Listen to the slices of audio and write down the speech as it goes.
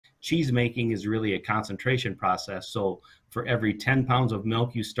cheese making is really a concentration process. So for every 10 pounds of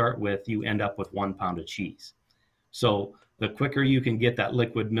milk you start with, you end up with 1 pound of cheese. So the quicker you can get that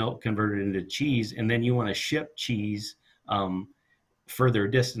liquid milk converted into cheese, and then you want to ship cheese further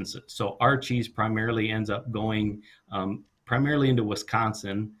distances. So our cheese primarily ends up going primarily into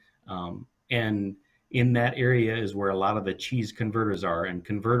Wisconsin, and in that area is where a lot of the cheese converters are, and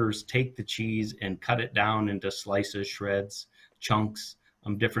converters take the cheese and cut it down into slices, shreds, chunks,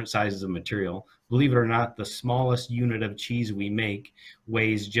 different sizes of material. Believe it or not, the smallest unit of cheese we make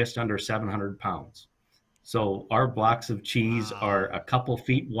weighs just under 700 pounds. So our blocks of cheese are a couple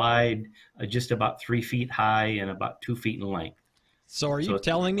feet wide, just about 3 feet high, and about 2 feet in length. So are you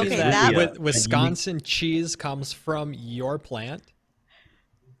telling me Okay, that that- Wisconsin cheese comes from your plant?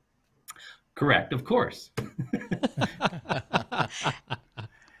 Correct, of course.